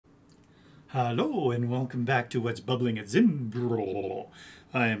Hello and welcome back to What's Bubbling at ZIM.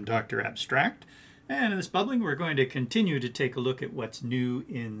 I am Dr. Abstract, and in this bubbling we're going to continue to take a look at what's new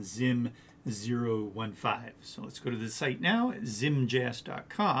in ZIM 015. So let's go to the site now at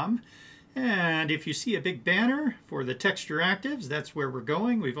zimjs.com, and if you see a big banner for the TextureActives, that's where we're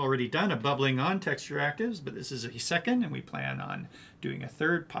going. We've already done a bubbling on TextureActives, but this is a second and we plan on doing a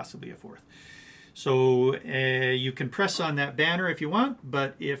third, possibly a fourth. So you can press on that banner if you want,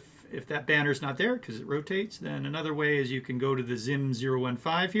 but if that banner's not there because it rotates, then another way is you can go to the ZIM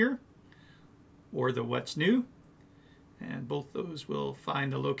 015 here or the What's New, and both those will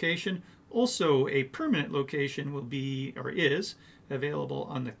find the location. Also, a permanent location will be, or is, available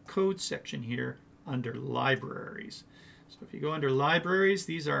on the code section here under libraries. So if you go under libraries,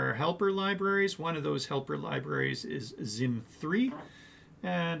 these are helper libraries. One of those helper libraries is ZIM3.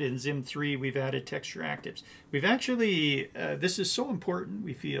 And in ZIM3, we've added TextureActives. We've actually, this is so important,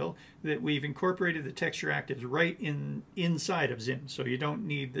 we feel, that we've incorporated the TextureActives right inside of ZIM. So you don't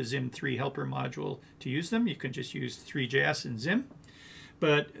need the ZIM3 helper module to use them. You can just use threejs in ZIM.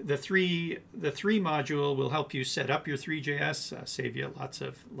 But the three module will help you set up your threejs, save you lots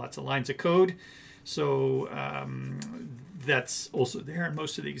of lines of code. So that's also there in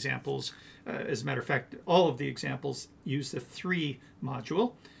most of the examples. As a matter of fact, all of the examples use the 3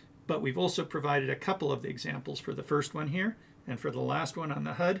 module, but we've also provided a couple of the examples for the first one here, and for the last one on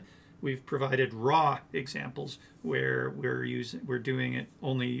the HUD, we've provided raw examples where we're doing it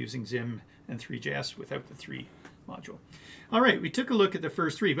only using ZIM and threejs without the 3 module. All right, we took a look at the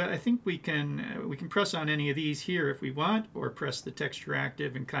first 3, but I think we can press on any of these here if we want, or press the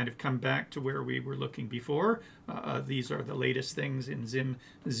TextureActive and kind of come back to where we were looking before. These are the latest things in ZIM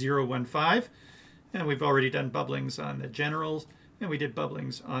 015, and we've already done bubblings on the generals, and we did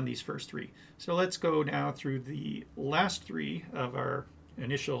bubblings on these first 3. So let's go now through the last 3 of our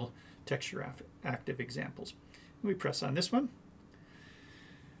initial TextureActive examples. We press on this one.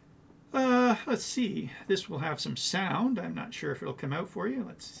 Let's see, this will have some sound. I'm not sure if it'll come out for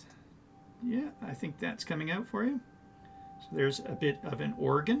you. Yeah, I think that's coming out for you. So there's a bit of an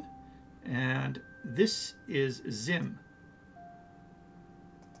organ, and this is ZIM.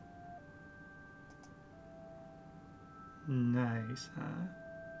 Nice, huh?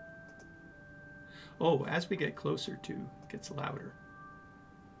 Oh, as we get closer to, it gets louder.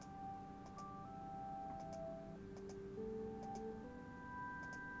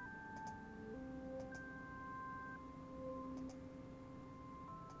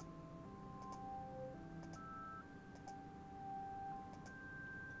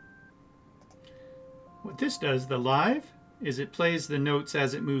 What this does, the live, is it plays the notes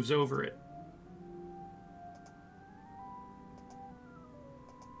as it moves over it.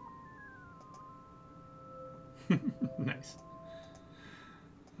 Nice.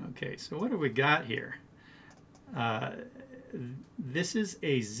 Okay, so what have we got here? This is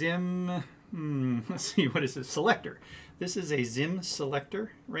a ZIM, let's see, what is it? Selector. This is a ZIM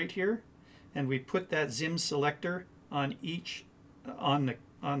selector right here, and we put that ZIM selector on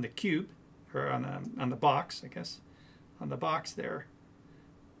on the cube, or on the box, I guess, on the box there.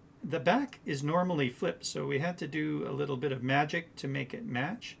 The back is normally flipped, so we had to do a little bit of magic to make it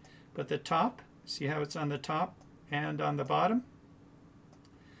match. But the top, see how it's on the top and on the bottom?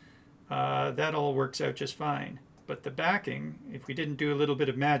 That all works out just fine. But the backing, if we didn't do a little bit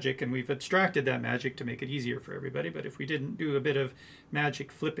of magic, and we've abstracted that magic to make it easier for everybody, but if we didn't do a bit of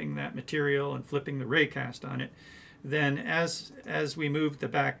magic flipping that material and flipping the raycast on it, then as we moved the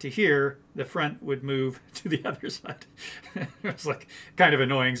back to here, the front would move to the other side. It was like kind of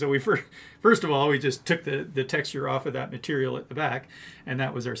annoying. So we first of all, we just took the texture off of that material at the back, and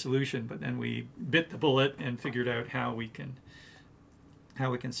that was our solution. But then we bit the bullet and figured out how we can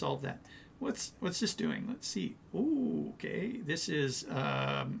solve that. What's this doing? Let's see. Ooh, okay. This is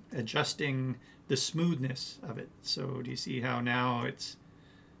adjusting the smoothness of it. So do you see how now it's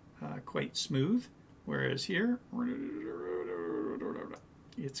quite smooth? Whereas here,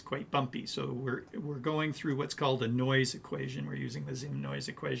 it's quite bumpy. So we're going through what's called a noise equation. We're using the ZIM noise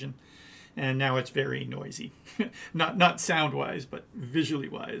equation. And now it's very noisy. not sound-wise, but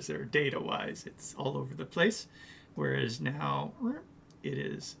visually-wise or data-wise. It's all over the place. Whereas now it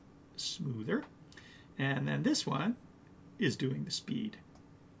is smoother. And then this one is doing the speed.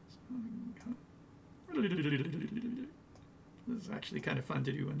 This is actually kind of fun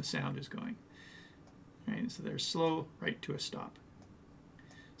to do when the sound is going. Right, so there's slow right to a stop.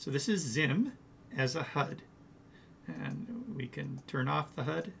 So this is ZIM as a HUD. And we can turn off the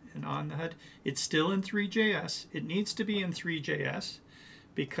HUD and on the HUD. It's still in threejs. It needs to be in threejs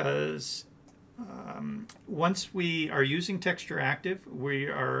because once we are using TextureActive, we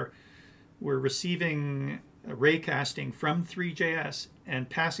are we're receiving a ray casting from threejs and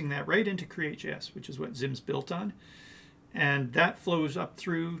passing that right into create.js, which is what Zim's built on. And that flows up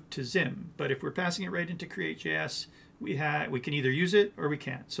through to Zim. But if we're passing it right into create.js, we can either use it or we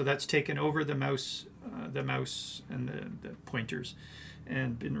can't. So that's taken over the mouse and the pointers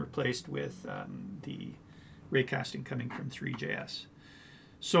and been replaced with the raycasting coming from threejs.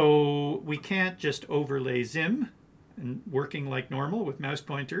 So we can't just overlay Zim and working like normal with mouse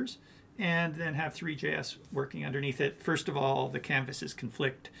pointers and then have threejs working underneath it. First of all, the canvases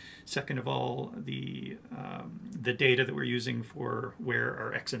conflict. Second of all, the data that we're using for where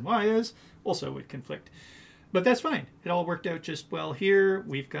our X and Y is also would conflict. But that's fine. It all worked out just well here.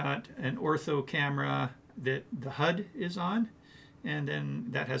 We've got an ortho camera that the HUD is on, and then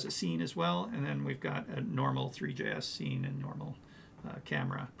that has a scene as well. And then we've got a normal threejs scene and normal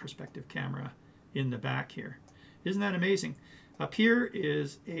camera, perspective camera in the back here. Isn't that amazing? Up here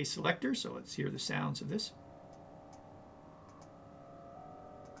is a selector, so let's hear the sounds of this.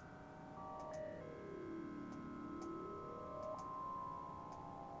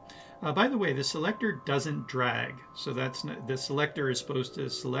 By the way, the selector doesn't drag, so that's not, the selector is supposed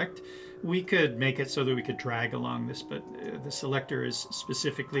to select. We could make it so that we could drag along this, but the selector is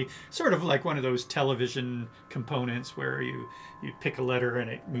specifically sort of like one of those television components where you pick a letter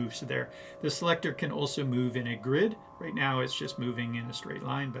and it moves to there. The selector can also move in a grid. Right now it's just moving in a straight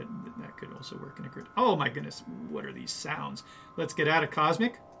line, but that could also work in a grid. Oh my goodness, what are these sounds? Let's get out of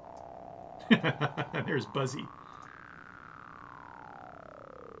Cosmic. There's Buzzy.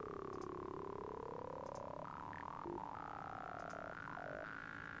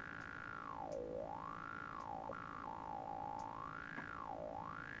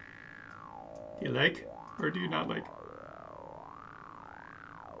 Do you like, or do you not like?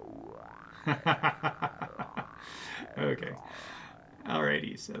 Okay.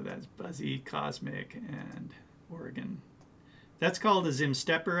 Alrighty, so that's Buzzy, Cosmic, and Oregon. That's called a ZIM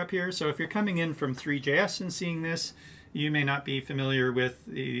stepper up here. So if you're coming in from threejs and seeing this, you may not be familiar with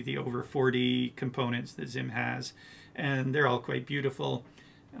the over 40 components that ZIM has. And they're all quite beautiful,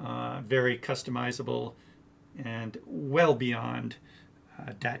 very customizable, and well beyond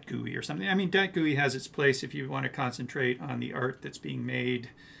Dat GUI or something. I mean, Dat GUI has its place if you want to concentrate on the art that's being made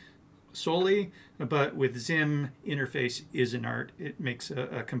solely, but with ZIM, interface is an art. It makes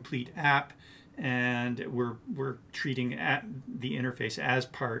a complete app, and we're treating the interface as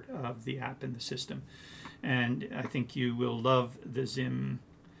part of the app in the system. And I think you will love the ZIM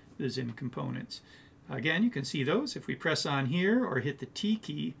components. Again, you can see those. If we press on here or hit the T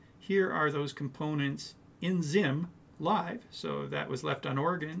key, here are those components in ZIM live. So that was left on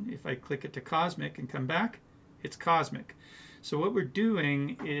Oregon. If I click it to Cosmic and come back, it's Cosmic. So what we're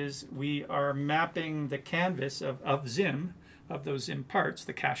doing is we are mapping the canvas of ZIM, of those ZIM parts,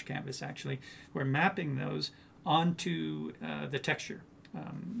 the cache canvas actually, we're mapping those onto the texture.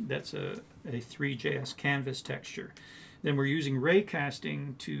 That's a threejs canvas texture. Then we're using ray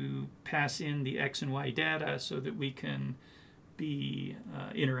casting to pass in the X and Y data so that we can be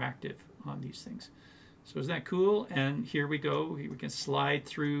interactive on these things. So isn't that cool? And here we go. We can slide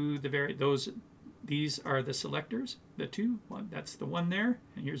through the these are the selectors, the two. One, that's the one there,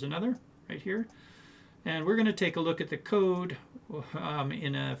 and here's another right here. And we're going to take a look at the code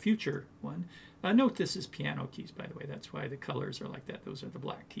in a future one. Note this is piano keys, by the way. That's why the colors are like that. Those are the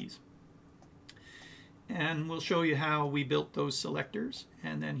black keys. And we'll show you how we built those selectors.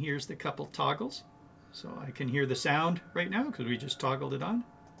 And then here's the couple toggles. So I can hear the sound right now because we just toggled it on.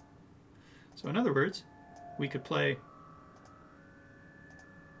 So in other words, we could play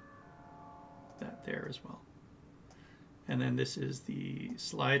that there as well. And then this is the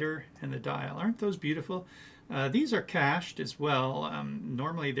slider and the dial. Aren't those beautiful? These are cached as well.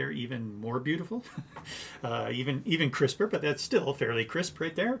 Normally they're even more beautiful, even crisper, but that's still fairly crisp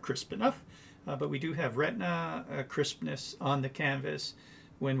right there, crisp enough. But we do have retina crispness on the canvas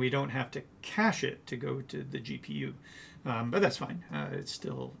when we don't have to cache it to go to the GPU. But that's fine. It's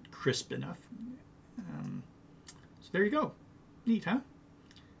still crisp enough. So there you go. Neat, huh?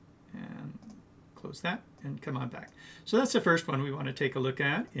 And close that and come on back. So that's the first one we want to take a look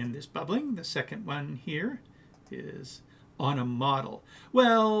at in this bubbling. The second one here is on a model.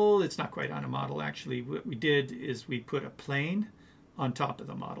 Well, it's not quite on a model actually. What we did is we put a plane on top of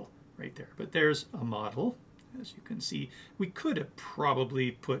the model right there. But there's a model. As you can see, we could have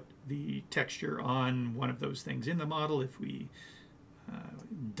probably put the texture on one of those things in the model if we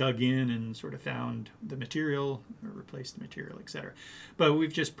dug in and sort of found the material or replaced the material, etc. But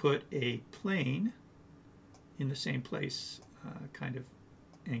we've just put a plane in the same place, kind of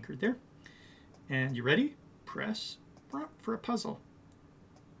anchored there. And you ready? Press for a puzzle.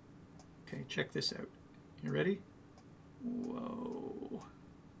 Okay, check this out. You ready? Whoa.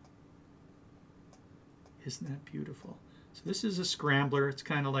 Isn't that beautiful? So this is a scrambler. It's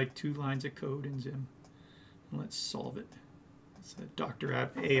kind of like 2 lines of code in ZIM. Let's solve it. It's a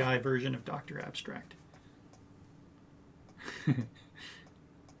AI version of Dr. Abstract.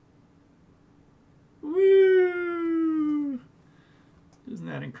 Woo! Isn't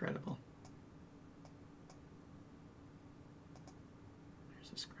that incredible?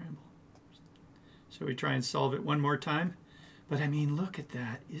 There's a scramble. So we try and solve it one more time. But I mean, look at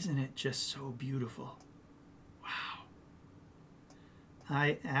that. Isn't it just so beautiful? Wow.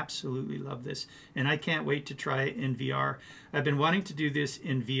 I absolutely love this. And I can't wait to try it in VR. I've been wanting to do this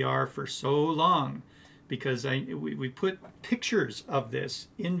in VR for so long because we put pictures of this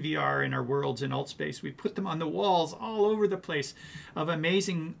in VR in our worlds in AltSpace. We put them on the walls all over the place of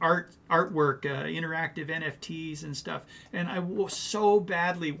amazing artwork, interactive NFTs and stuff. And I so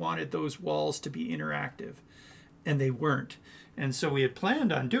badly wanted those walls to be interactive, and they weren't. And so we had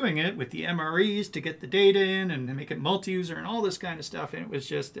planned on doing it with the MREs to get the data in and make it multi-user and all this kind of stuff. And it was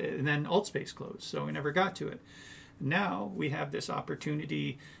just, and then AltSpace closed, so we never got to it. Now we have this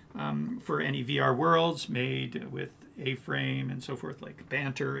opportunity for any VR worlds made with A-Frame and so forth, like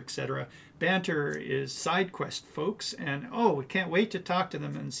Banter, etc. Banter is SideQuest folks, and oh, we can't wait to talk to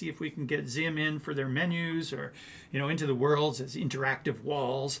them and see if we can get ZIM in for their menus, or into the worlds as interactive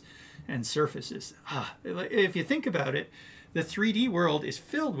walls and surfaces. If you think about it, the 3D world is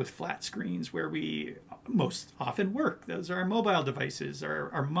filled with flat screens where we most often work. Those are our mobile devices,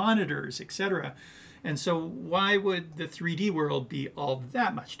 our monitors, etc. And so why would the 3D world be all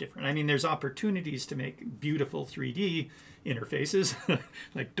that much different? I mean, there's opportunities to make beautiful 3D interfaces,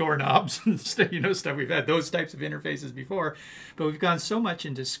 like doorknobs and stuff. We've had those types of interfaces before, but we've gone so much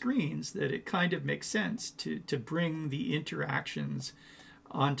into screens that it kind of makes sense to bring the interactions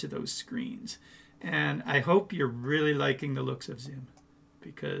onto those screens. And I hope you're really liking the looks of ZIM,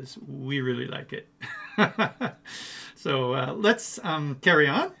 because we really like it. So let's carry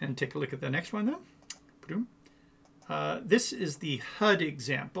on and take a look at the next one then. This is the HUD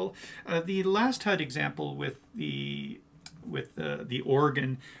example. The last HUD example with the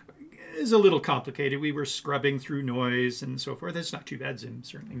organ is a little complicated. We were scrubbing through noise and so forth. It's not too bad. ZIM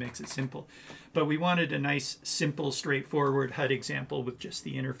certainly makes it simple. But we wanted a nice, simple, straightforward HUD example with just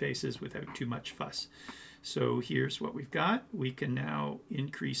the interfaces without too much fuss. So here's what we've got. We can now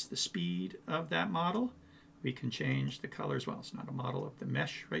increase the speed of that model. We can change the colors. Well, it's not a model of the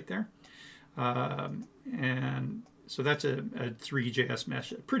mesh right there. And so that's a threejs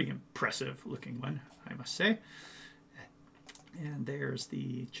mesh, a pretty impressive looking one, I must say. And there's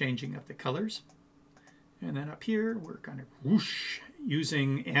the changing of the colors. And then up here, we're kind of whoosh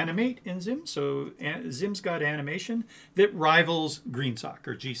using animate in ZIM. So ZIM's got animation that rivals GreenSock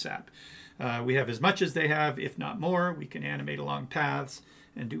or GSAP. We have as much as they have, if not more. We can animate along paths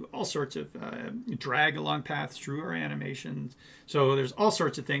and do all sorts of drag along paths through our animations. So there's all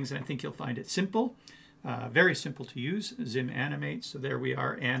sorts of things, and I think you'll find it simple, very simple to use. ZIM animate. So there we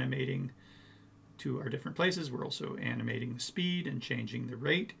are animating to our different places. We're also animating the speed and changing the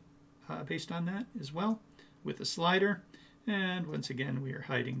rate based on that as well with a slider. And once again, we are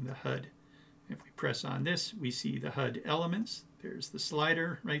hiding the HUD. If we press on this, we see the HUD elements. There's the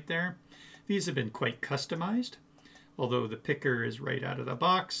slider right there. These have been quite customized, although the picker is right out of the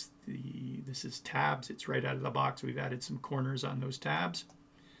box. This is tabs. It's right out of the box. We've added some corners on those tabs.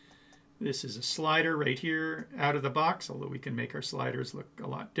 This is a slider right here out of the box, although we can make our sliders look a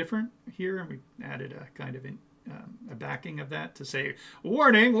lot different here. And we added a kind of a backing of that to say,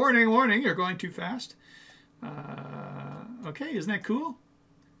 warning, warning, warning, you're going too fast. Okay, isn't that cool?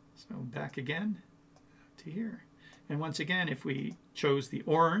 So back again to here. And once again, if we chose the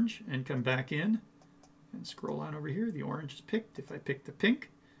orange and come back in and scroll on over here, the orange is picked. If I pick the pink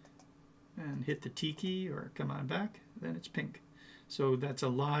and hit the T key or come on back, then it's pink. So that's a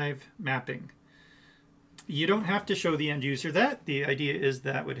live mapping. You don't have to show the end user that. The idea is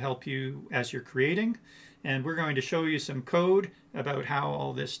that would help you as you're creating. And we're going to show you some code about how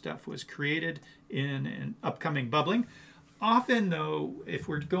all this stuff was created in an upcoming bubbling. Often, though, if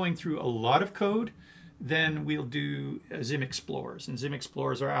we're going through a lot of code, then we'll do ZIM Explorers. And ZIM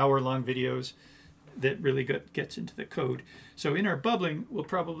Explorers are hour-long videos that really gets into the code. So in our bubbling, we'll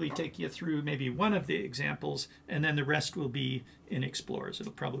probably take you through maybe one of the examples, and then the rest will be in Explorers.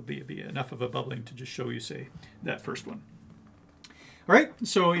 It'll probably be enough of a bubbling to just show you, say, that first one. All right,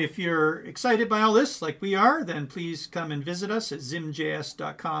 so if you're excited by all this, like we are, then please come and visit us at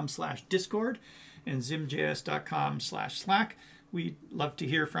zimjs.com/discord and zimjs.com/slack. We'd love to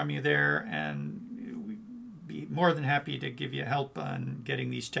hear from you there, and we'd be more than happy to give you help on getting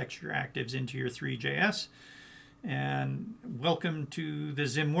these TextureActives into your Three.js. And welcome to the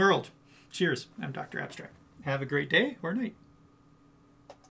ZIM world. Cheers. I'm Dr. Abstract. Have a great day or night.